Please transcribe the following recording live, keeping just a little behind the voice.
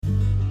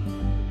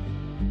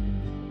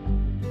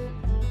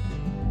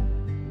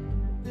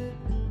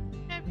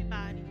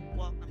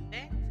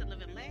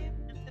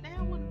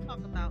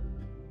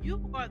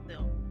are the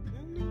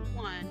only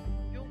one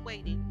you're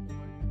waiting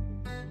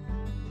for.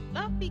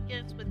 Love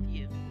begins with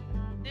you.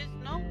 There's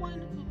no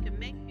one who can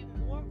make you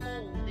more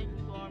whole than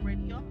you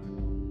already are,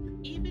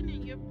 even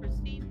in your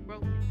perceived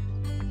brokenness.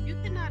 You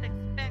cannot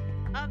expect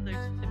others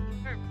to be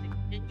perfect,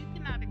 and you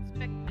cannot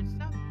expect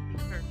yourself to be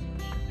perfect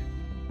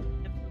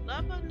either. If to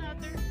love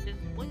another